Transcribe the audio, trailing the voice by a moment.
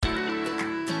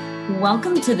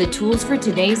Welcome to the Tools for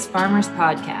Today's Farmers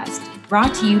podcast,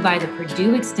 brought to you by the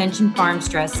Purdue Extension Farm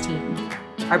Stress Team.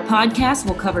 Our podcast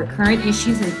will cover current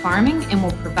issues in farming and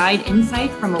will provide insight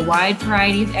from a wide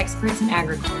variety of experts in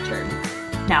agriculture.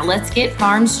 Now let's get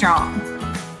farm strong.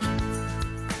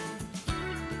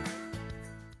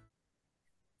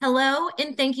 Hello,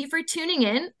 and thank you for tuning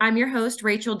in. I'm your host,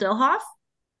 Rachel Dilhoff.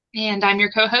 And I'm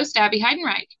your co-host, Abby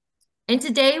Heidenreich. And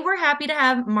today we're happy to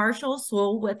have Marshal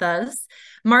Sewell with us.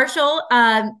 Marshal,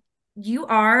 you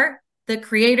are the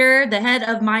creator, the head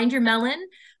of Mind Your Melon.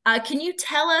 Can you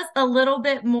tell us a little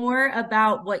bit more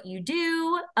about what you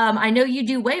do? I know you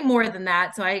do way more than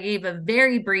that, so I gave a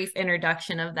very brief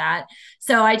introduction of that.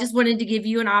 So I just wanted to give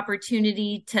you an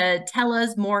opportunity to tell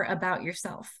us more about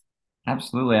yourself.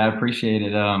 Absolutely. I appreciate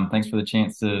it. Thanks for the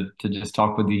chance to just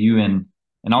talk with you and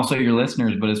also your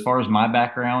listeners. But as far as my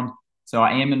background, so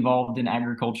I am involved in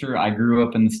agriculture. I grew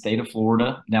up in the state of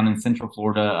Florida, down in Central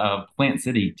Florida, Plant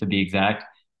City to be exact,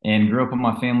 and grew up in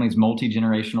my family's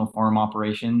multi-generational farm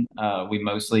operation. We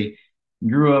mostly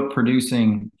grew up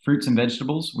producing fruits and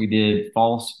vegetables. We did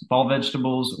fall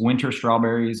vegetables, winter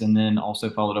strawberries, and then also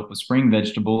followed up with spring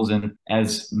vegetables. And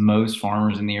as most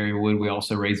farmers in the area would, we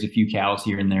also raised a few cows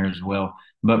here and there as well,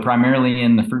 but primarily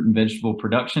in the fruit and vegetable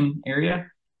production area.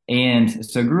 And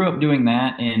so grew up doing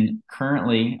that. And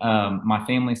currently, my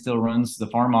family still runs the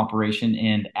farm operation.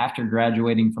 And after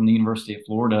graduating from the University of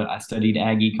Florida, I studied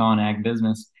ag econ, ag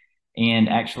business, and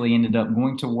actually ended up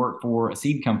going to work for a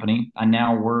seed company. I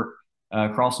now work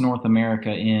across North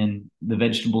America in the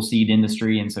vegetable seed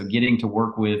industry. And so getting to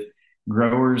work with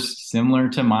growers similar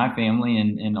to my family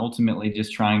and ultimately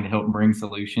just trying to help bring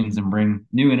solutions and bring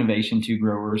new innovation to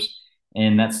growers.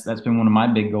 And that's been one of my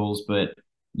big goals. But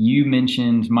you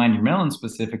mentioned Mind Your Melon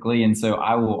specifically, and so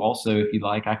I will also, if you'd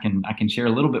like, I can share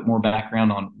a little bit more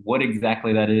background on what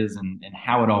exactly that is and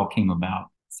how it all came about.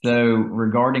 So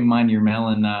regarding Mind Your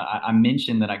Melon, I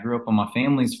mentioned that I grew up on my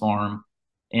family's farm,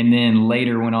 and then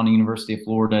later went on to University of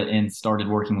Florida and started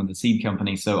working with the seed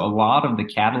company. So a lot of the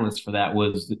catalyst for that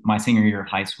was my senior year of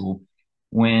high school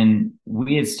when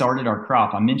we had started our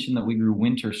crop. I mentioned that we grew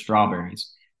winter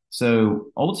strawberries. So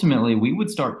ultimately, we would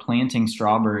start planting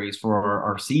strawberries for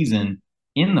our season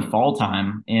in the fall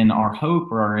time. And our hope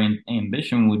or our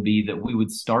ambition would be that we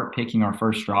would start picking our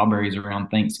first strawberries around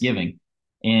Thanksgiving.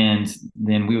 And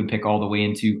then we would pick all the way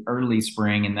into early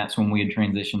spring. And that's when we would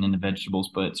transition into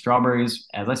vegetables. But strawberries,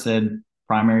 as I said,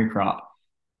 primary crop.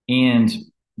 And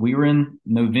we were in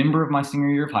November of my senior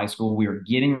year of high school. We were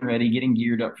getting ready, getting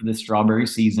geared up for this strawberry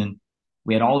season.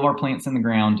 We had all of our plants in the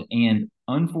ground. And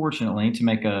unfortunately, to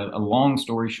make a long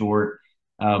story short,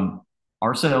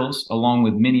 ourselves, along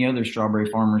with many other strawberry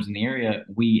farmers in the area,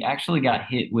 we actually got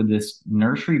hit with this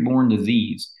nursery-borne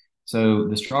disease. So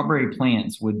the strawberry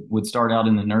plants would start out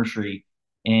in the nursery,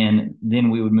 and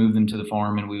then we would move them to the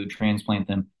farm and we would transplant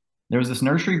them. There was this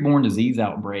nursery-borne disease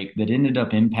outbreak that ended up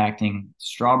impacting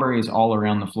strawberries all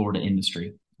around the Florida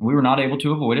industry. We were not able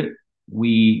to avoid it.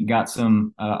 We got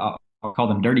some, I'll call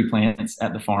them dirty plants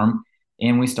at the farm,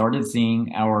 and we started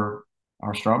seeing our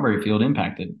strawberry field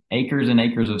impacted. Acres and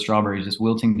acres of strawberries just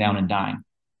wilting down and dying.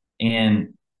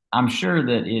 And I'm sure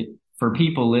that for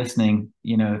people listening,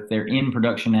 if they're in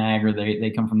production ag or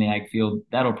they come from the ag field,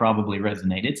 that'll probably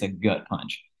resonate. It's a gut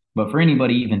punch. But for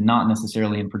anybody even not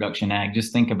necessarily in production ag,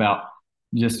 just think about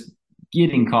just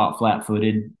getting caught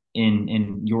flat-footed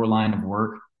in your line of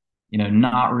work,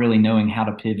 not really knowing how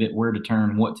to pivot, where to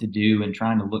turn, what to do, and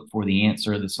trying to look for the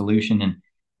answer, the solution. And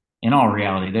in all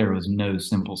reality, there was no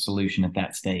simple solution at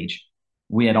that stage.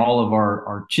 We had all of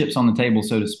our chips on the table,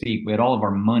 so to speak. We had all of our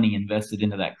money invested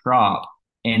into that crop.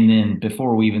 And then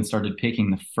before we even started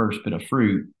picking the first bit of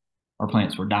fruit, our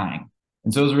plants were dying.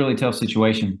 And so it was a really tough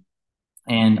situation.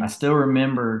 And I still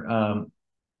remember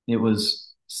it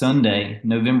was Sunday,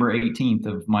 November 18th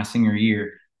of my senior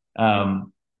year.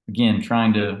 Again,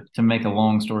 trying to make a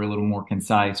long story a little more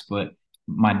concise, but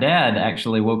my dad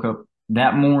actually woke up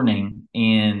that morning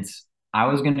and I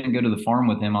was going to go to the farm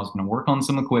with him. I was going to work on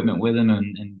some equipment with him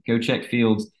and go check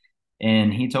fields.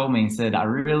 And he told me and said, I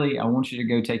want you to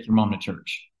go take your mom to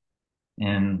church.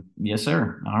 And yes,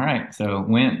 sir. All right. So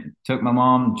took my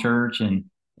mom to church and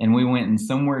we went, and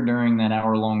somewhere during that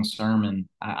hour-long sermon,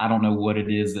 I don't know what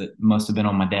it is that must have been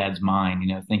on my dad's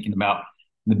mind, thinking about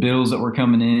the bills that were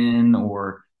coming in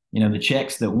or, the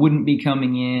checks that wouldn't be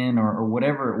coming in or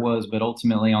whatever it was. But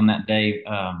ultimately on that day,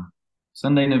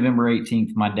 Sunday, November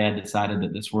 18th, my dad decided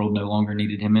that this world no longer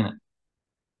needed him in it.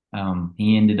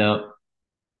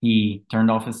 He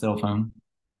turned off his cell phone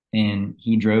and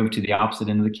he drove to the opposite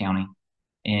end of the county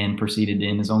and proceeded to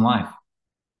end his own life.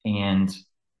 And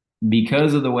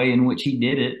because of the way in which he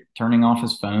did it, turning off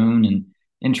his phone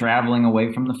and traveling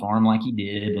away from the farm like he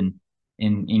did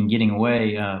and getting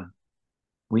away,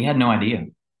 we had no idea.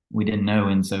 We didn't know.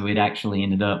 And so it actually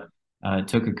ended up, it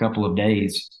took a couple of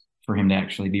days for him to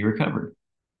actually be recovered.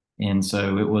 And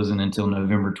so it wasn't until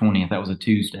November 20th, that was a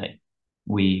Tuesday,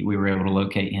 we were able to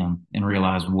locate him and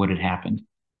realize what had happened.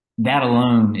 That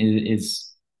alone is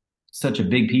such a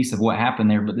big piece of what happened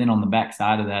there. But then on the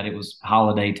backside of that, it was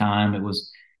holiday time.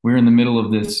 We were in the middle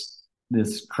of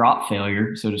this crop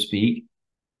failure, so to speak.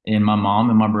 And my mom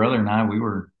and my brother and I, we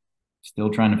were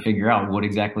still trying to figure out what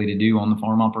exactly to do on the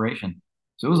farm operation.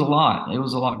 So it was a lot. It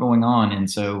was a lot going on. And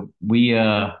so we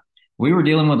were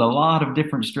dealing with a lot of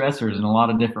different stressors in a lot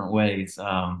of different ways,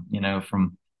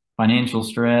 from financial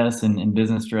stress and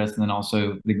business stress, and then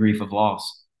also the grief of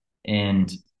loss.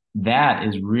 And that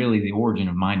is really the origin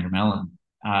of Mind Your Melon.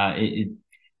 It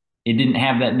didn't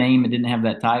have that name, it didn't have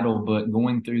that title, but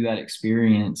going through that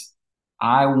experience,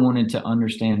 I wanted to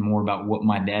understand more about what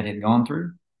my dad had gone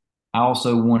through. I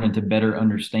also wanted to better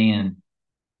understand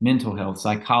mental health,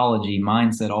 psychology,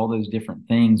 mindset, all those different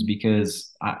things,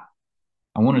 because I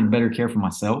wanted to better care for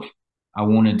myself. I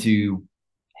wanted to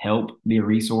help be a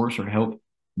resource or help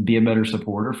be a better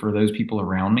supporter for those people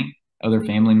around me, other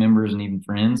family members and even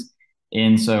friends.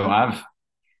 And so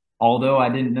although I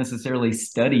didn't necessarily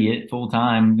study it full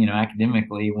time,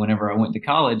 academically, whenever I went to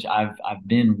college, I've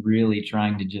been really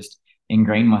trying to just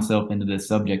ingrain myself into this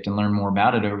subject and learn more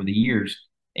about it over the years.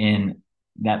 And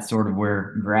that's sort of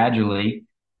where gradually,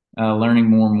 learning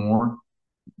more and more,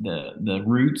 the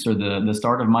roots or the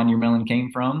start of Mind Your Melon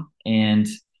came from. And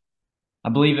I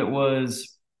believe it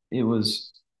was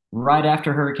right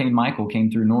after Hurricane Michael came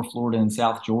through North Florida and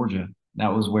South Georgia.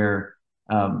 That was where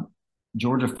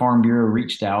Georgia Farm Bureau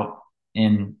reached out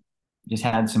and just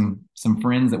had some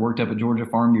friends that worked up at Georgia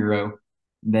Farm Bureau.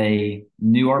 They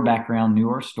knew our background, knew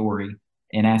our story,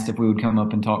 and asked if we would come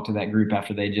up and talk to that group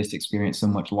after they just experienced so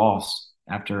much loss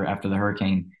after the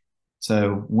hurricane.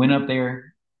 So went up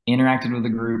there, interacted with the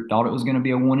group, thought it was going to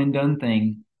be a one and done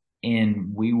thing,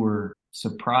 and we were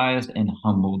surprised and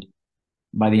humbled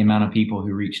by the amount of people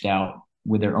who reached out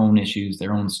with their own issues,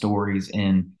 their own stories.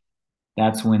 And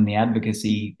that's when the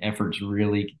advocacy efforts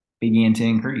really began to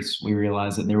increase. We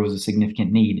realized that there was a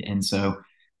significant need. And so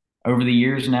over the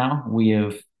years now, we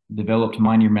have developed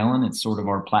Mind Your Melon. It's sort of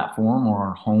our platform or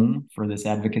our home for this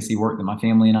advocacy work that my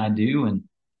family and I do. And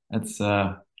that's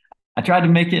I tried to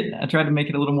make it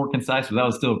a little more concise, but that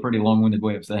was still a pretty long-winded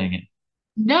way of saying it.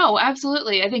 No,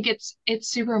 absolutely. I think it's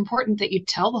super important that you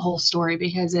tell the whole story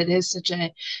because it is such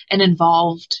an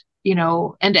involved,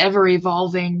 and ever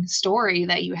evolving story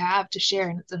that you have to share,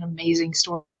 and it's an amazing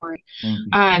story. Thank you.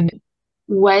 Um,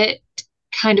 what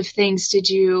kind of things did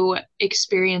you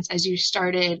experience as you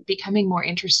started becoming more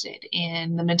interested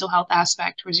in the mental health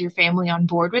aspect? Was your family on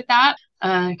board with that?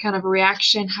 Kind of a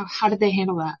reaction? How did they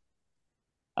handle that?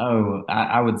 Oh,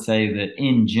 I would say that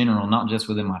in general, not just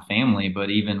within my family, but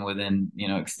even within,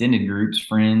 extended groups,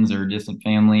 friends or distant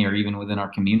family, or even within our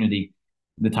community,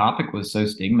 the topic was so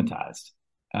stigmatized.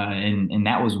 And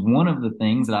that was one of the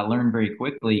things that I learned very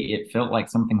quickly. It felt like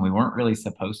something we weren't really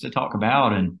supposed to talk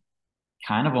about, and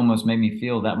kind of almost made me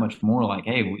feel that much more like,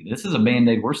 hey, this is a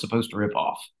Band-Aid we're supposed to rip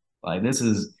off. Like this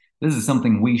is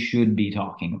something we should be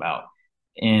talking about.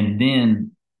 And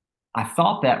then I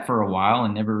thought that for a while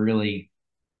and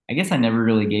I guess I never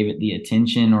really gave it the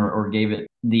attention or gave it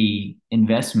the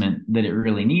investment that it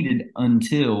really needed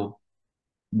until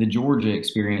the Georgia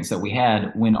experience that we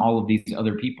had, when all of these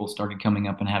other people started coming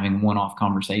up and having one-off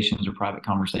conversations or private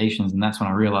conversations. And that's when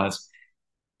I realized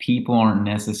people aren't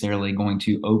necessarily going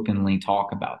to openly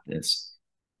talk about this,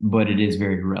 but it is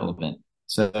very relevant.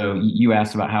 So you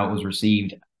asked about how it was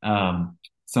received. Some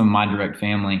of my direct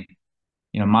family,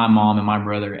 my mom and my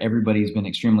brother, everybody's been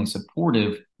extremely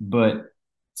supportive, but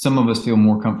some of us feel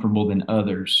more comfortable than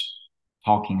others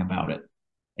talking about it.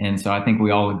 And so I think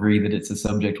we all agree that it's a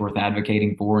subject worth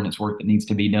advocating for, and it's work that needs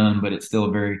to be done, but it's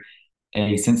still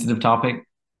a sensitive topic.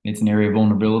 It's an area of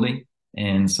vulnerability.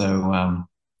 And so,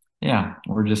 yeah,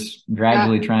 we're just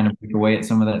gradually trying to pick away at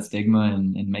some of that stigma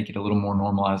and make it a little more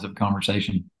normalized of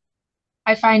conversation.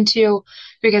 I find too,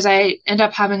 because I end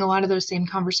up having a lot of those same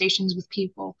conversations with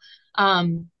people,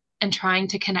 and trying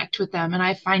to connect with them. And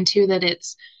I find too that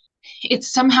it's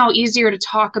somehow easier to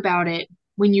talk about it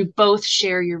when you both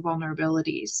share your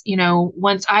vulnerabilities.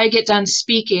 Once I get done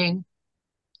speaking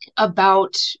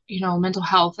about, mental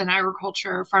health and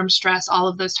agriculture, farm stress, all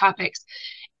of those topics,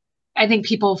 I think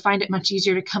people find it much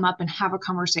easier to come up and have a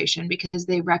conversation because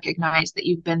they recognize that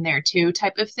you've been there too,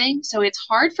 type of thing. So it's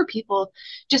hard for people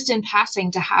just in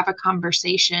passing to have a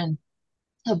conversation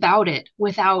about it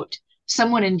without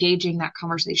someone engaging that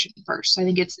conversation first. So I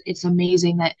think it's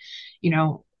amazing that,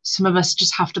 some of us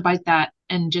just have to bite that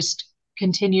and just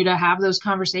continue to have those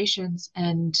conversations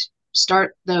and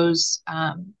start those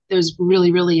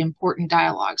really, really important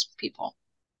dialogues with people.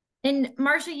 And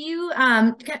Marshall, you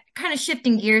kind of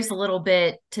shifting gears a little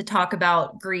bit to talk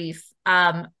about grief.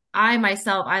 I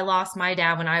myself, I lost my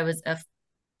dad when I was a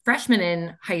freshman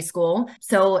in high school.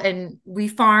 So, and we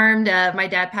farmed. My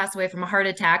dad passed away from a heart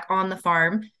attack on the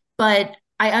farm, but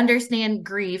I understand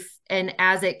grief, and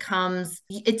as it comes,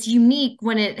 it's unique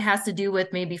when it has to do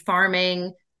with maybe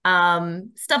farming,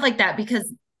 stuff like that,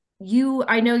 because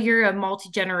I know you're a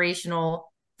multi-generational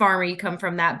farmer. You come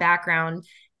from that background,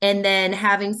 and then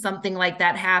having something like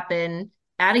that happen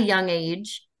at a young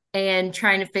age and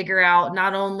trying to figure out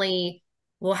not only,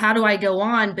 well, how do I go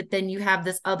on, but then you have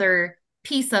this other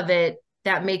piece of it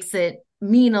that makes it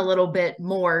mean a little bit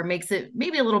more, makes it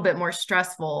maybe a little bit more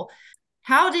stressful.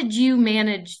 How did you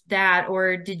manage that,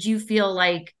 or did you feel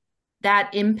like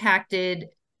that impacted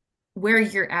where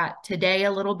you're at today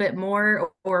a little bit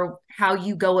more, or how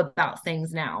you go about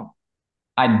things now?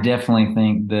 I definitely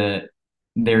think that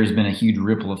there's been a huge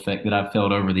ripple effect that I've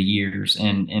felt over the years,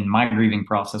 and my grieving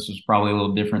process was probably a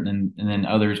little different than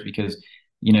others because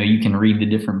you can read the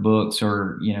different books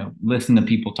or listen to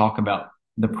people talk about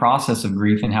the process of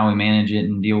grief and how we manage it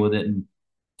and deal with it and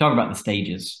talk about the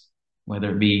stages,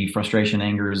 whether it be frustration,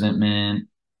 anger, resentment,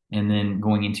 and then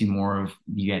going into more of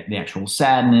you get the actual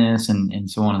sadness and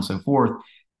so on and so forth.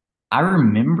 I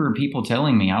remember people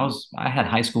telling me I had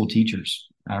high school teachers.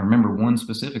 I remember one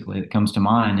specifically that comes to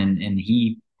mind, and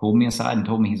he pulled me aside and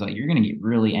told me, he's like, "You're going to get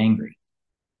really angry."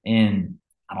 And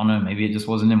I don't know, maybe it just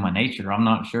wasn't in my nature. I'm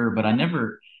not sure, but I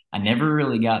never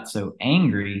really got so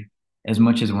angry as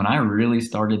much as when I really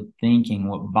started thinking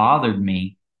what bothered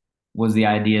me was the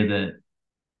idea that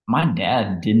my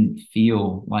dad didn't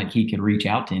feel like he could reach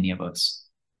out to any of us.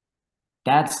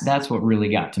 That's what really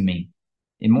got to me.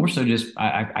 And more so just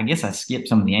I guess I skipped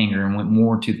some of the anger and went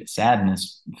more to the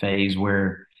sadness phase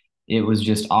where it was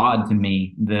just odd to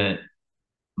me that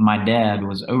my dad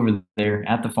was over there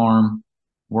at the farm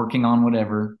working on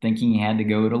whatever, thinking he had to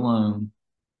go it alone.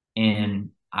 And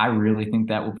I really think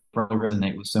that will probably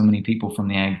resonate with so many people from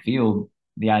the ag field.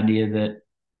 The idea that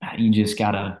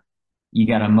you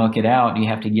gotta muck it out. You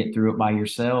have to get through it by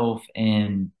yourself,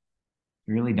 and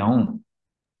you really don't.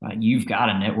 Like, you've got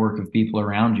a network of people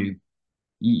around you.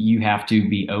 You have to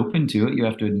be open to it. You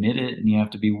have to admit it, and you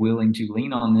have to be willing to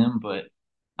lean on them. But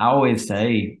I always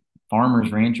say,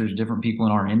 farmers, ranchers, different people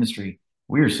in our industry,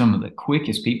 we are some of the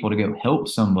quickest people to go help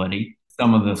somebody,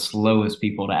 some of the slowest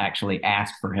people to actually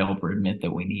ask for help or admit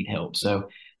that we need help. So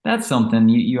that's something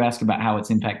you ask about how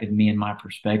it's impacted me and my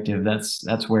perspective.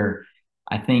 That's where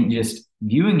I think just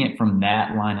viewing it from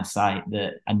that line of sight,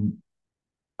 that I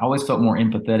always felt more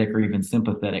empathetic or even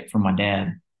sympathetic for my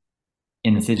dad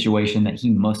in the situation that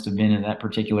he must have been at that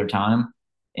particular time.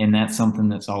 And that's something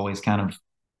that's always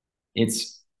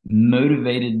it's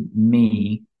motivated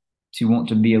me to want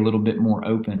to be a little bit more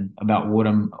open about what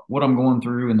I'm going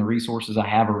through and the resources I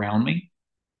have around me,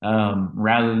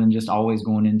 rather than just always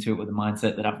going into it with the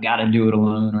mindset that I've got to do it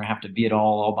alone or I have to be it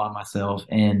all by myself.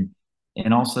 And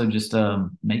also just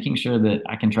making sure that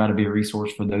I can try to be a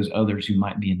resource for those others who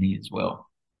might be in need as well.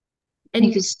 I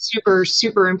think it's super,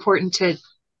 super important to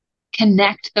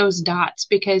connect those dots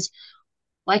because,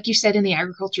 like you said, in the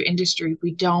agriculture industry,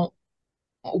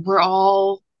 we're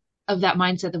all of that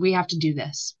mindset that we have to do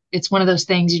this. It's one of those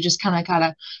things you just kind of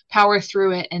gotta power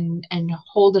through it and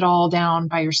hold it all down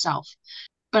by yourself.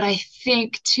 But I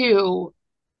think too,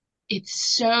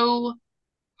 it's so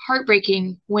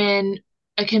heartbreaking when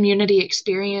a community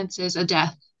experiences a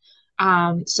death,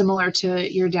 similar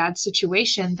to your dad's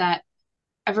situation, that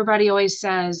everybody always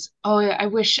says, "Oh, I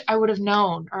wish I would have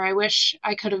known," or "I wish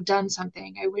I could have done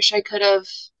something. I wish I could have,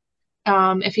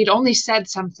 if he'd only said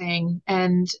something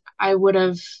and I would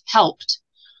have helped."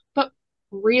 But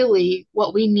really,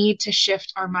 what we need to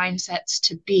shift our mindsets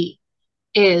to be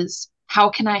is, how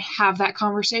can I have that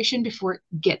conversation before it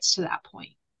gets to that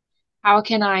point? How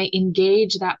can I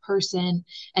engage that person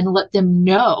and let them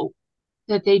know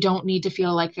that they don't need to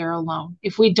feel like they're alone?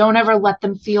 If we don't ever let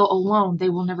them feel alone, they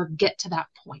will never get to that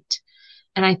point.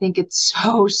 And I think it's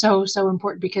so, so, so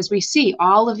important because we see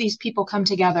all of these people come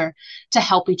together to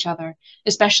help each other,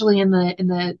 especially in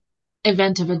the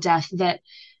event of a death, that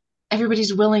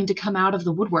everybody's willing to come out of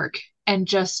the woodwork and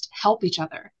just help each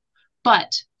other.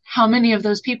 But how many of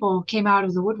those people came out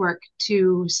of the woodwork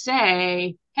to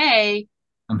say, "Hey,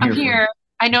 I'm here.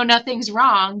 I know nothing's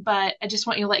wrong, but I just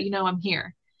want you to let you know I'm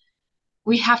here."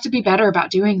 We have to be better about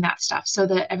doing that stuff so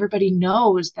that everybody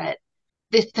knows that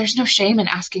there's no shame in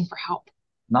asking for help.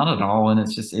 Not at all. And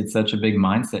it's such a big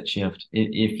mindset shift.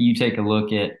 If you take a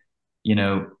look at, you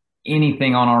know,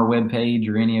 anything on our webpage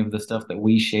or any of the stuff that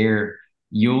we share,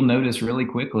 you'll notice really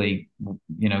quickly,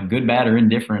 you know, good, bad, or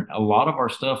indifferent, a lot of our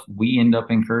stuff, we end up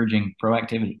encouraging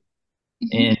proactivity.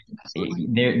 Mhm. And Absolutely.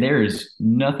 there is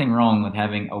nothing wrong with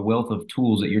having a wealth of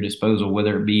tools at your disposal,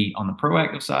 whether it be on the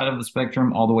proactive side of the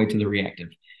spectrum all the way to the reactive.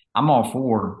 I'm all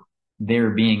for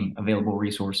there being available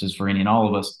resources for any and all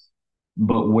of us,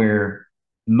 but where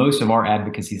most of our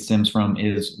advocacy stems from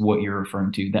is what you're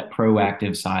referring to, that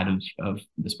proactive side of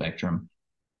the spectrum.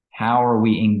 How are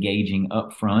we engaging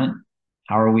up front?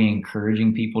 How are we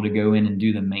encouraging people to go in and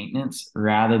do the maintenance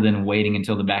rather than waiting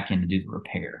until the back end to do the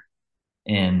repair?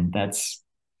 And that's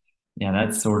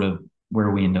sort of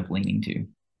where we end up leaning to.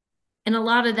 And a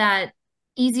lot of that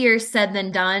easier said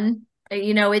than done.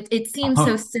 It seems so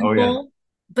Oh yeah. simple,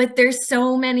 but there's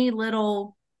so many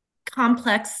little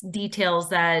complex details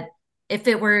that if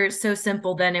it were so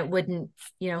simple, then it wouldn't,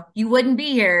 you wouldn't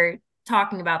be here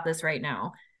talking about this right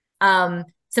now.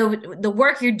 So the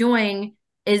work you're doing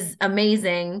is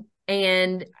amazing.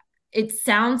 And it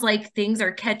sounds like things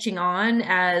are catching on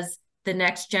as the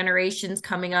next generation's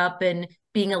coming up and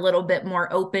being a little bit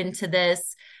more open to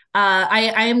this.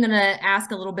 I am going to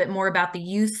ask a little bit more about the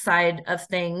youth side of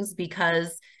things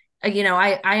because,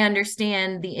 I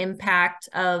understand the impact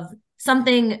of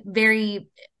something very,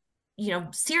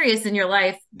 serious in your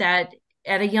life that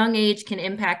at a young age can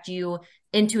impact you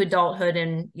into adulthood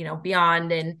and,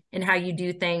 beyond and how you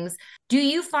do things. Do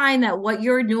you find that what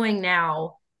you're doing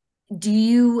now, do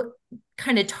you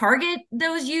kind of target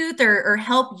those youth or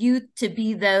help youth to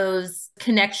be those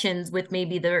connections with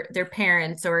maybe their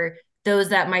parents or those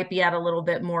that might be at a little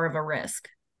bit more of a risk?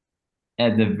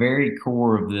 At the very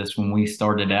core of this, when we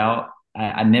started out,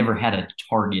 I never had a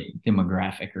target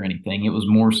demographic or anything. It was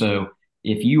more so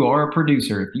if you are a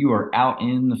producer, if you are out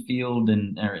in the field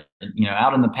and or,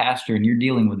 out in the pasture and you're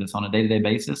dealing with this on a day-to-day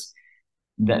basis,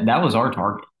 that was our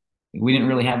target. We didn't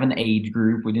really have an age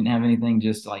group. We didn't have anything.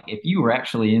 Just like if you were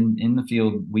actually in the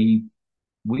field, we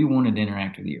wanted to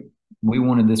interact with you. We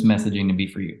wanted this messaging to be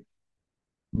for you.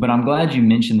 But I'm glad you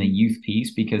mentioned the youth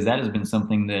piece because that has been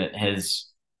something that has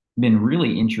been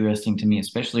really interesting to me,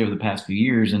 especially over the past few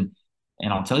years. And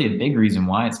I'll tell you a big reason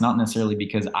why. It's not necessarily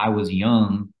because I was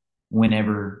young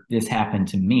whenever this happened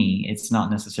to me. It's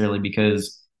not necessarily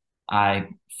because I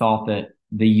thought that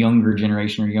the younger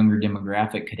generation or younger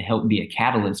demographic could help be a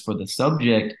catalyst for the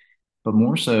subject, but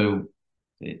more so,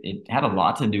 it had a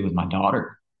lot to do with my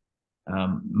daughter.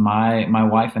 My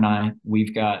wife and I,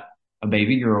 we've got a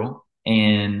baby girl,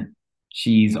 and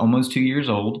she's almost 2 years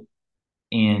old,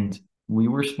 and we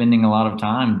were spending a lot of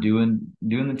time doing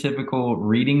the typical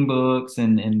reading books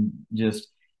and just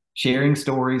sharing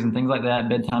stories and things like that,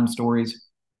 bedtime stories.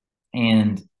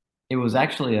 And it was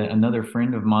actually another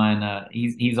friend of mine.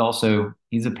 He's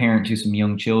a parent to some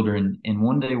young children. And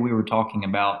one day we were talking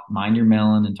about Mind Your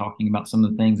Melon and talking about some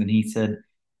of the things. And he said,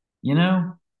 you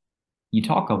know, you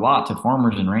talk a lot to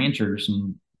farmers and ranchers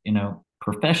and,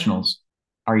 professionals.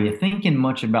 Are you thinking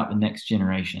much about the next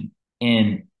generation?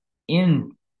 And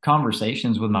in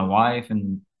conversations with my wife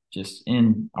and just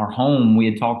in our home, we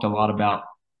had talked a lot about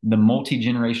the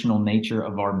multi-generational nature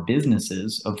of our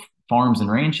businesses, of farms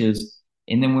and ranches.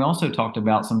 And then we also talked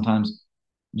about sometimes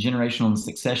generational and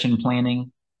succession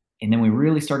planning. And then we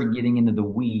really started getting into the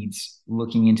weeds,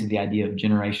 looking into the idea of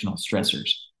generational stressors.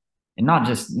 And not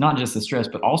just the stress,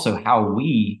 but also how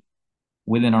we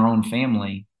within our own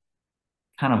family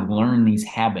kind of learn these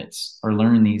habits or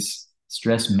learn these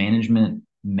stress management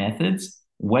methods,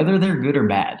 whether they're good or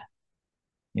bad.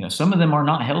 Some of them are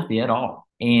not healthy at all.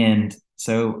 And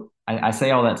so I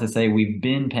say all that to say we've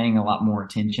been paying a lot more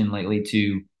attention lately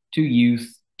to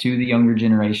youth, to the younger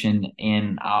generation.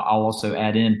 And I'll also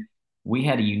add in, we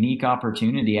had a unique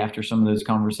opportunity after some of those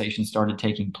conversations started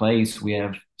taking place. We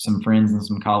have some friends and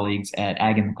some colleagues at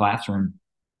Ag in the Classroom,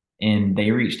 and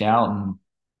they reached out and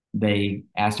they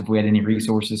asked if we had any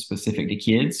resources specific to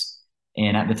kids.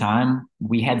 And at the time,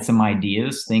 we had some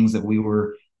ideas, things that we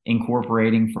were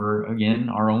incorporating for, again,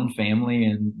 our own family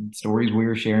and stories we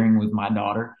were sharing with my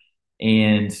daughter.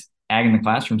 And Ag in the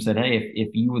Classroom said, hey, if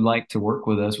you would like to work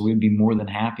with us, we'd be more than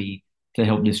happy to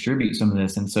help distribute some of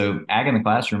this. And so Ag in the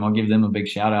Classroom, I'll give them a big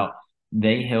shout out.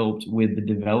 They helped with the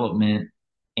development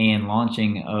and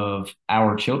launching of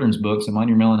our children's book. So Mind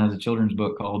Your Melon has a children's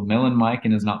book called Melon Mike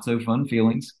and His Not So Fun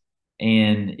Feelings.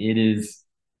 And it's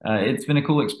been a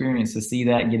cool experience to see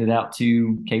that, get it out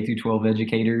to K through 12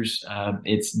 educators.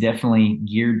 It's definitely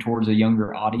geared towards a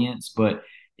younger audience, but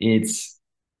it's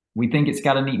we think it's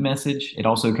got a neat message. It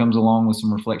also comes along with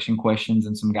some reflection questions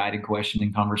and some guided question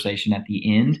and conversation at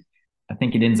the end. I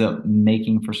think it ends up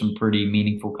making for some pretty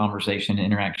meaningful conversation and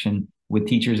interaction with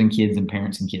teachers and kids and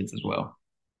parents and kids as well.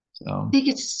 I So think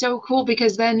it's so cool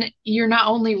because then you're not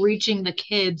only reaching the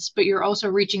kids, but you're also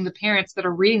reaching the parents that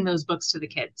are reading those books to the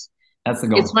kids. that's the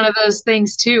It's goal. one of those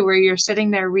things too where you're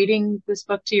sitting there reading this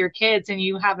book to your kids and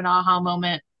you have an aha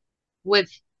moment with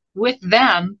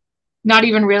them, not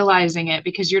even realizing it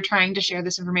because you're trying to share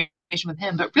this information with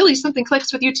him, but really something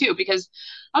clicks with you too, because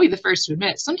I'll be the first to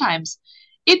admit sometimes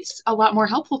it's a lot more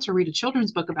helpful to read a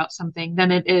children's book about something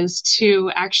than it is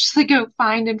to actually go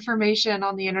find information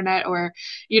on the internet or,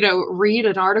 read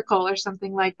an article or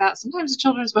something like that. Sometimes a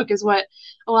children's book is what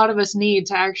a lot of us need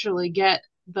to actually get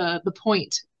the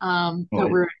point Well,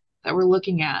 that we're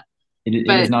looking at. it is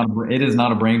But not it is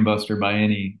not a brain buster by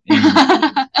any means.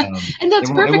 and It that's won't,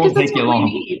 it perfect because won't that's take you what we long.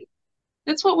 need.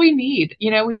 That's what we need.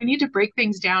 We need to break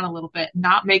things down a little bit,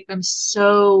 not make them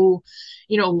so,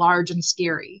 large and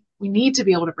scary. We need to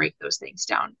be able to break those things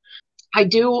down. I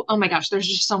do. Oh my gosh, there's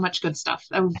just so much good stuff.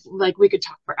 Like we could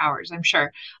talk for hours, I'm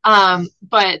sure.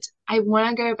 But I want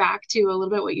to go back to a little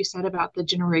bit what you said about the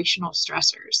generational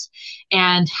stressors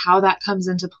and how that comes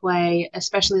into play,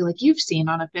 especially like you've seen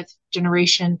on a fifth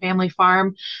generation family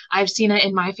farm. I've seen it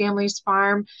in my family's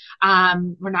farm.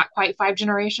 We're not quite five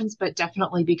generations, but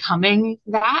definitely becoming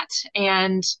that.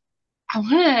 And I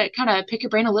want to kind of pick your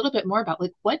brain a little bit more about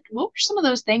like what were some of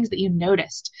those things that you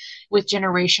noticed with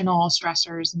generational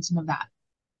stressors and some of that.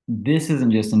 This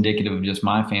isn't just indicative of just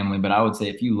my family, but I would say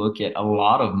if you look at a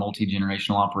lot of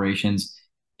multi-generational operations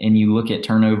and you look at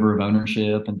turnover of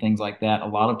ownership and things like that, a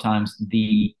lot of times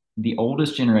the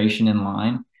oldest generation in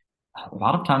line, a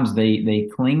lot of times they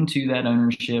cling to that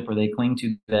ownership or they cling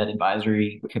to that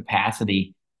advisory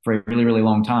capacity for a really, really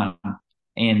long time.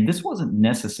 And this wasn't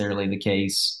necessarily the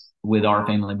case with our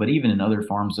family, but even in other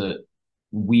farms that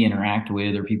we interact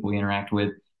with or people we interact with,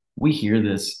 we hear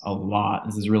this a lot.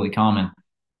 This is really common.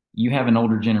 You have an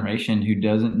older generation who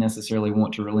doesn't necessarily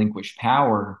want to relinquish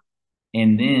power.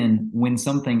 And then when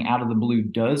something out of the blue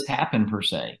does happen, per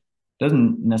se,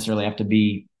 doesn't necessarily have to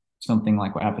be something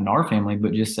like what happened to our family,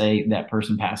 but just say that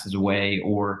person passes away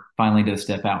or finally does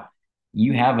step out.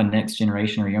 You have a next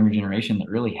generation or younger generation that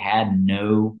really had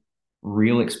no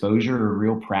real exposure or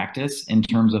real practice in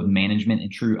terms of management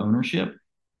and true ownership.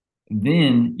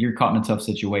 Then you're caught in a tough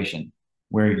situation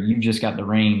where you just got the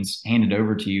reins handed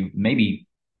over to you, maybe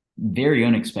very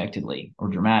unexpectedly or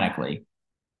dramatically.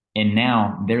 And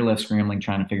now they're left scrambling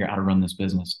trying to figure out how to run this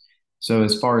business. So,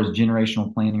 as far as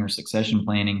generational planning or succession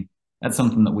planning, that's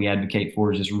something that we advocate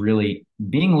for is just really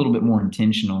being a little bit more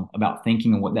intentional about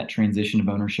thinking of what that transition of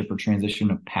ownership or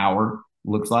transition of power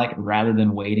looks like rather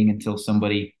than waiting until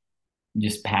somebody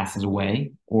just passes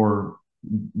away or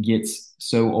gets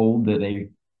so old that they,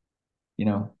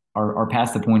 are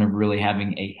past the point of really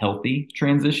having a healthy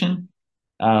transition.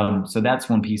 So that's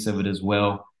one piece of it as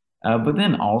well. But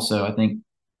then also, I think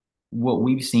what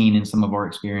we've seen in some of our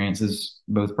experiences,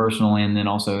 both personal and then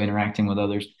also interacting with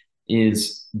others,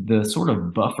 is the sort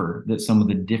of buffer that some of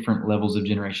the different levels of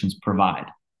generations provide.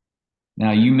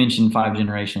 Now, you mentioned five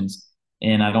generations,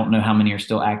 and I don't know how many are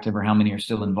still active or how many are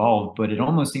still involved, but it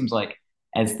almost seems like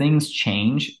as things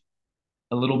change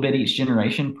a little bit each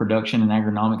generation, production and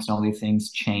agronomics and all these things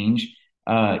change.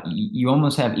 You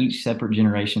almost have each separate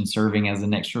generation serving as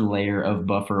an extra layer of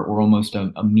buffer or almost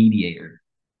a mediator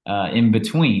in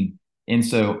between. And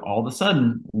so all of a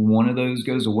sudden, one of those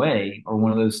goes away or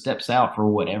one of those steps out for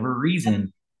whatever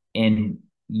reason, and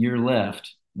you're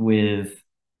left with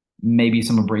maybe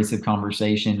some abrasive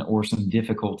conversation or some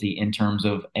difficulty in terms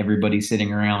of everybody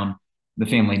sitting around the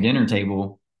family dinner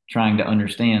table trying to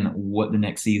understand what the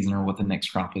next season or what the next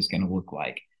crop is going to look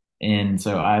like. And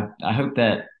so I hope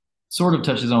that sort of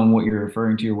touches on what you're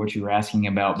referring to or what you were asking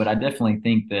about. But I definitely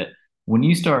think that when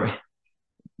you start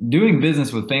doing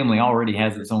business with family already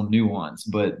has its own nuance,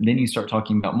 but then you start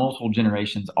talking about multiple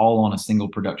generations all on a single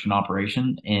production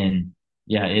operation. And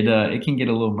yeah, it can get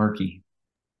a little murky.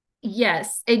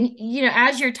 Yes. And,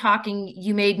 as you're talking,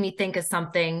 you made me think of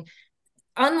something.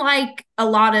 Unlike a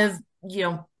lot of,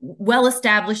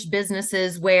 well-established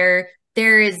businesses where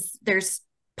there's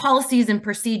policies and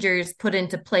procedures put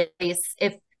into place.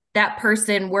 If that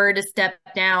person were to step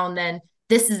down, then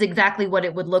this is exactly what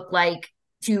it would look like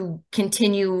to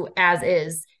continue as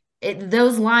is.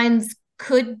 Those lines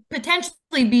could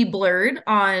potentially be blurred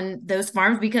on those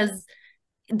farms because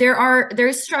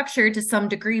there's structure to some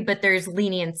degree, but there's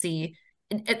leniency.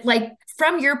 Like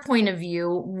from your point of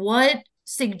view, what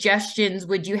suggestions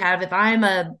would you have if I'm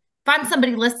a if I'm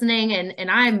somebody listening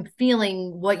and I'm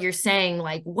feeling what you're saying,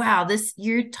 like, wow, this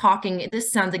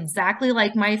sounds exactly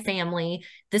like my family.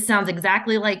 This sounds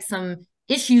exactly like some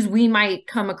issues we might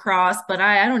come across, but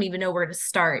I don't even know where to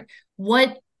start.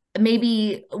 What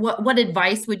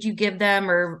advice would you give them,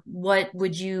 or what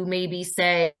would you maybe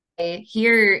say,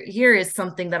 here is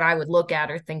something that I would look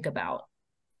at or think about?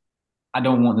 I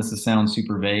don't want this to sound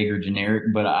super vague or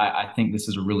generic, but I think this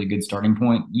is a really good starting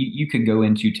point. You could go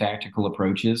into tactical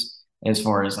approaches as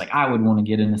far as like, I would want to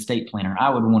get an estate planner. I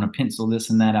would want to pencil this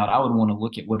and that out. I would want to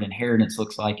look at what inheritance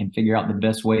looks like and figure out the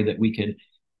best way that we could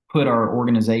put our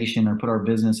organization or put our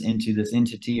business into this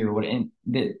entity or what, and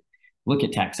that, look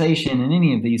at taxation and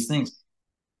any of these things.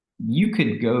 You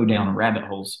could go down rabbit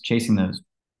holes chasing those.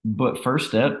 But first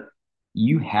step,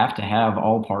 you have to have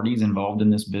all parties involved in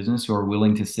this business who are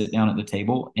willing to sit down at the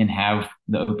table and have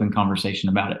the open conversation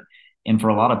about it. And for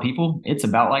a lot of people, it's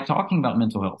about like talking about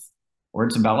mental health, or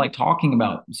it's about like talking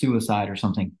about suicide or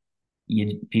something.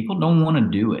 People don't want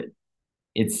to do it.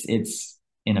 It's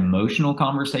an emotional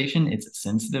conversation. It's a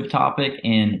sensitive topic,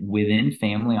 and within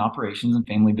family operations and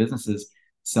family businesses,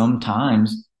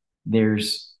 sometimes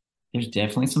there's there's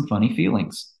definitely some funny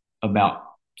feelings about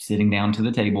sitting down to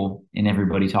the table and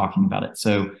everybody talking about it.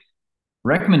 So,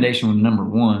 recommendation number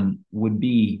one would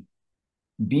be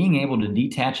being able to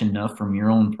detach enough from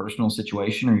your own personal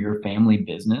situation or your family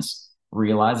business,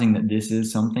 realizing that this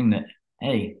is something that,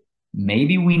 hey,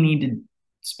 maybe we need to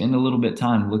spend a little bit of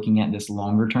time looking at this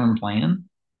longer term plan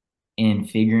and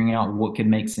figuring out what could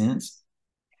make sense.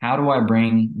 How do I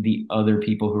bring the other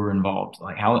people who are involved?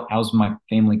 Like, how's my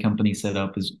family company set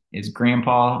up? Is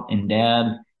grandpa and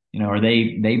dad, are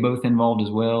they both involved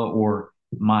as well, or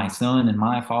my son and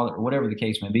my father, or whatever the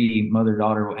case may be, mother,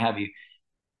 daughter, what have you?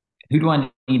 Who do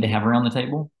I need to have around the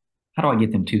table? How do I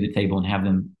get them to the table and have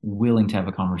them willing to have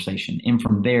a conversation? And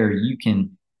from there,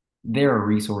 there are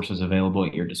resources available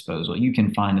at your disposal. You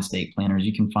can find estate planners,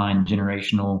 you can find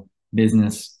generational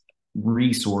business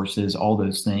resources, all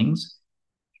those things.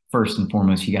 First and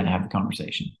foremost, you got to have the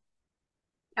conversation.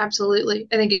 Absolutely.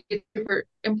 I think it's super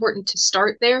important to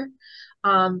start there,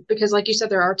 because, like you said,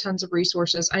 there are tons of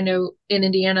resources. I know in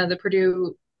Indiana, the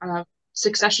Purdue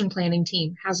succession planning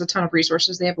team has a ton of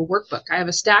resources. They have a workbook. I have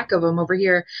a stack of them over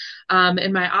here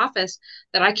in my office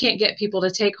that I can't get people to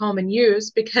take home and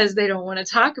use because they don't want to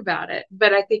talk about it.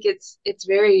 But I think it's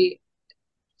very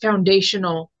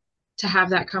foundational to have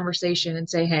that conversation and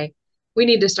say, hey, we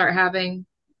need to start having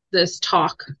this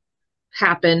talk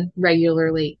happen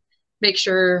regularly. Make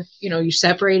sure, you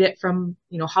separate it from,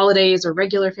 holidays or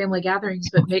regular family gatherings,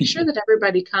 but make sure that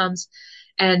everybody comes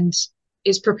and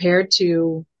is prepared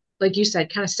to, like you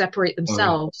said, kind of separate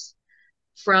themselves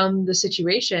from the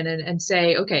situation and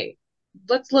say, okay,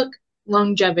 let's look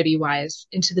longevity wise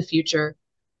into the future.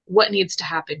 What needs to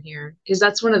happen here? Because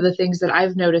that's one of the things that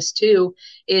I've noticed too,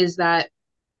 is that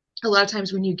a lot of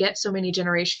times when you get so many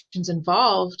generations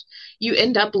involved, you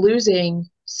end up losing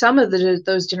some of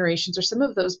those generations or some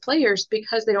of those players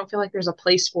because they don't feel like there's a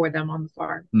place for them on the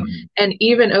farm. Mm-hmm. And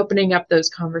even opening up those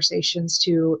conversations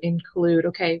to include,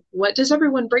 okay, what does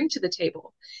everyone bring to the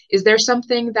table? Is there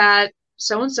something that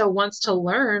so-and-so wants to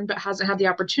learn but hasn't had the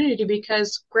opportunity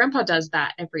because grandpa does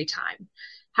that every time?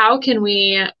 How can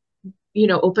we,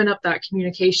 open up that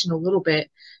communication a little bit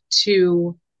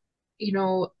to,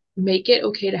 make it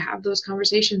okay to have those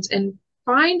conversations and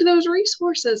find those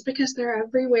resources, because they're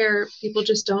everywhere. People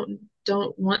just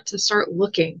don't want to start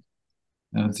looking.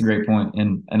 That's a great point.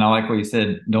 And I like what you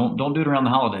said. Don't do it around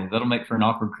the holidays. That'll make for an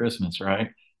awkward Christmas, right?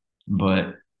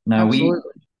 But no,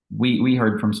 absolutely. we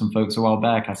heard from some folks a while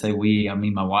back. I say I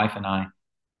mean my wife and I.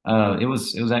 It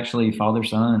was actually father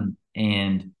son,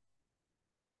 and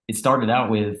it started out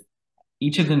with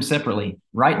each of them separately.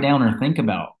 Write down or think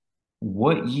about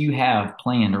what you have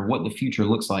planned or what the future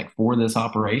looks like for this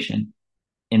operation.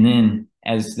 And then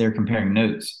as they're comparing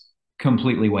notes,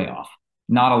 completely way off,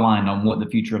 not aligned on what the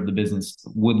future of the business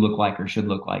would look like or should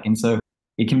look like. And so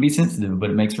it can be sensitive, but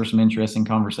it makes for some interesting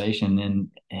conversation and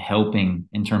helping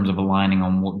in terms of aligning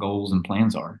on what goals and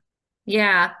plans are.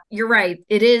 Yeah, you're right.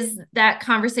 It is that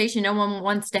conversation no one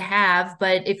wants to have,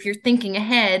 but if you're thinking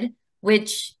ahead,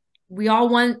 which we all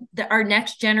want our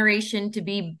next generation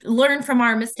to learn from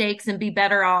our mistakes and be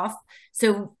better off.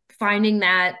 So finding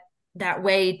that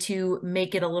way to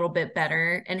make it a little bit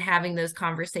better and having those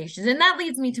conversations. And that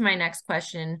leads me to my next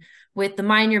question with the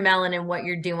Mind Your Melon and what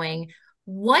you're doing.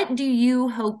 What do you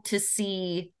hope to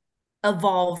see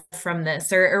evolve from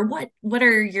this, or what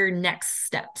are your next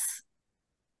steps?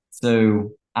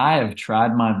 So I have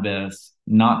tried my best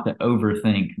not to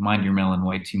overthink Mind Your Melon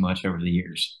way too much over the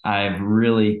years. I've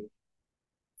really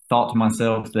thought to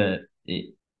myself that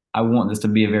I want this to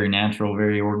be a very natural,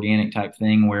 very organic type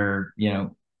thing where,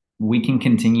 we can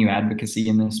continue advocacy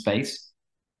in this space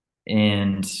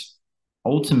and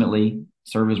ultimately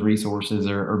serve as resources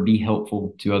or be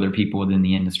helpful to other people within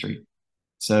the industry.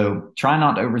 So try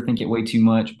not to overthink it way too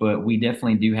much, but we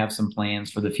definitely do have some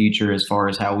plans for the future as far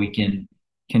as how we can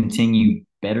continue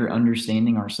better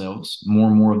understanding ourselves, more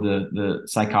and more of the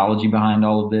psychology behind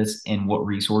all of this and what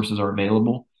resources are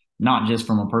available, not just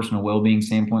from a personal well-being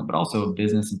standpoint, but also a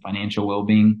business and financial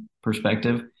well-being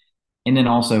perspective. And then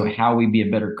also how we be a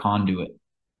better conduit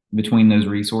between those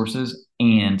resources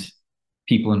and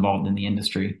people involved in the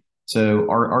industry. So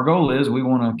our goal is we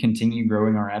want to continue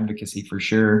growing our advocacy for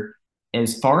sure.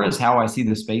 As far as how I see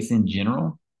the space in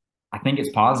general, I think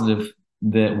it's positive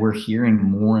that we're hearing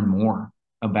more and more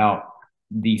about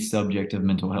the subject of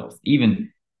mental health.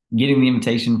 Even getting the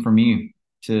invitation from you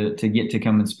to get to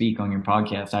come and speak on your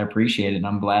podcast, I appreciate it. And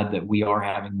I'm glad that we are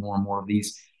having more and more of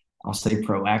these, I'll say,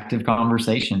 proactive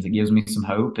conversations. It gives me some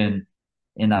hope.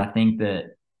 And I think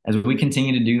that as we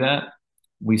continue to do that,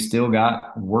 we've still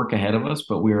got work ahead of us,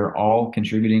 but we are all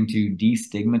contributing to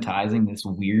destigmatizing this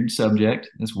weird subject,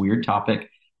 this weird topic,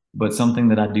 but something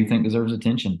that I do think deserves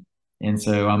attention. And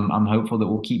so I'm hopeful that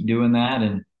we'll keep doing that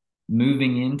and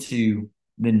moving into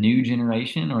the new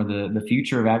generation or the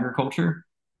future of agriculture.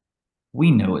 We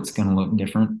know it's going to look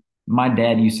different. My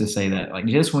dad used to say that, like,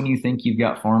 just when you think you've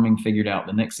got farming figured out,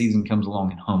 the next season comes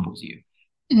along and humbles you.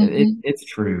 It's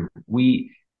true.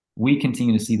 We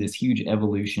continue to see this huge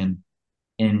evolution,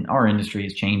 and our industry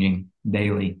is changing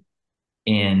daily.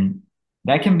 And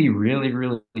that can be really,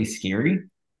 really scary,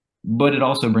 but it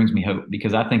also brings me hope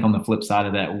because I think on the flip side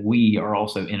of that, we are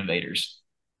also innovators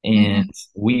and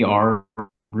we are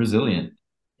resilient.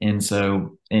 And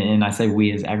so, and I say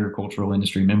we as agricultural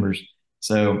industry members.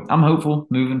 So I'm hopeful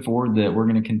moving forward that we're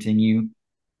going to continue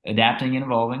adapting and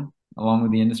evolving along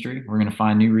with the industry. We're going to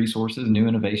find new resources, new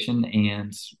innovation,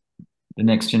 and the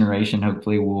next generation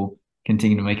hopefully will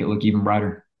continue to make it look even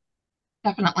brighter.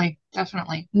 Definitely,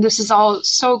 definitely. This is all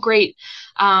so great.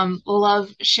 Love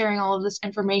sharing all of this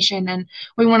information. And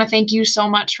we want to thank you so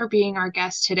much for being our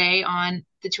guest today on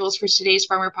the Tools for Today's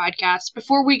Farmer podcast.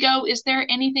 Before we go, is there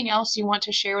anything else you want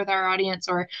to share with our audience,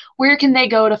 or where can they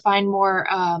go to find more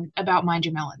about Mind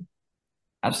Your Melon?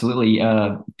 Absolutely.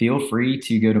 Feel free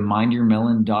to go to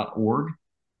mindyourmelon.org.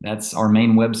 That's our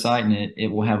main website, and it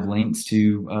will have links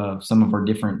to some of our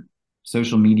different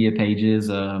social media pages.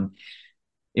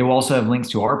 It will also have links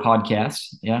to our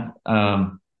podcast. Yeah.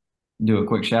 Do a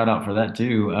quick shout out for that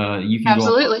too. You can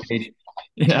Absolutely. go on our page.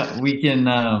 Yeah, we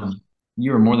can.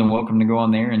 You are more than welcome to go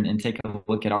on there and take a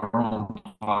look at our own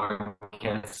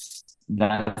podcast.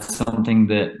 That's something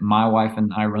that my wife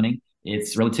and I are running.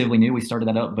 It's relatively new. We started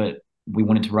that up, but we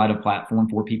wanted to provide a platform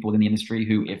for people in the industry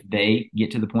who, if they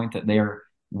get to the point that they are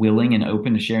willing and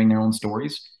open to sharing their own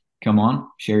stories, come on,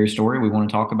 share your story. We want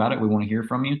to talk about it. We want to hear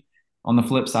from you. On the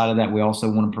flip side of that, we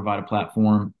also want to provide a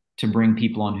platform to bring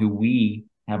people on who we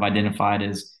have identified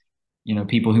as,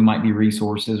 people who might be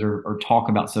resources or talk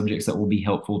about subjects that will be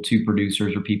helpful to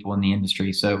producers or people in the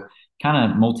industry. So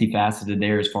kind of multifaceted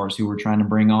there as far as who we're trying to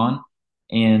bring on.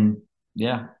 And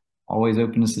yeah, always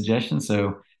open to suggestions.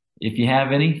 So if you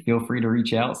have any, feel free to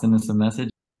reach out, send us a message.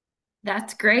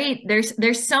 That's great.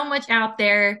 There's so much out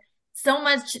there, so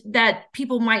much that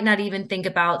people might not even think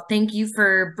about. Thank you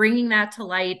for bringing that to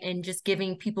light and just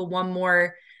giving people one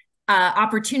more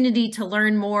opportunity to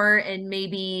learn more and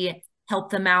maybe help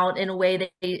them out in a way that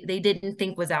they didn't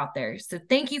think was out there. So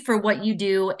thank you for what you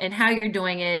do and how you're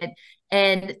doing it.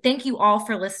 And thank you all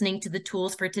for listening to the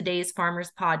Tools for Today's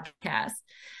Farmers podcast.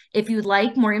 If you'd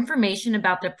like more information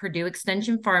about the Purdue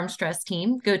Extension Farm Stress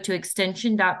team, go to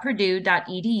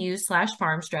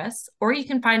extension.purdue.edu/farmstress, or you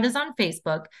can find us on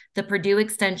Facebook, the Purdue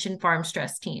Extension Farm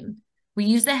Stress team. We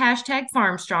use the hashtag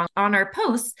FarmStrong on our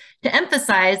posts to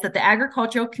emphasize that the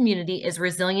agricultural community is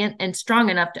resilient and strong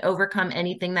enough to overcome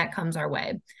anything that comes our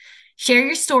way. Share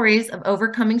your stories of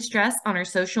overcoming stress on our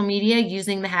social media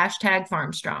using the hashtag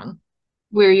FarmStrong.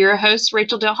 We're your hosts,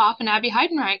 Rachel Delhoff and Abby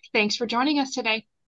Heidenreich. Thanks for joining us today.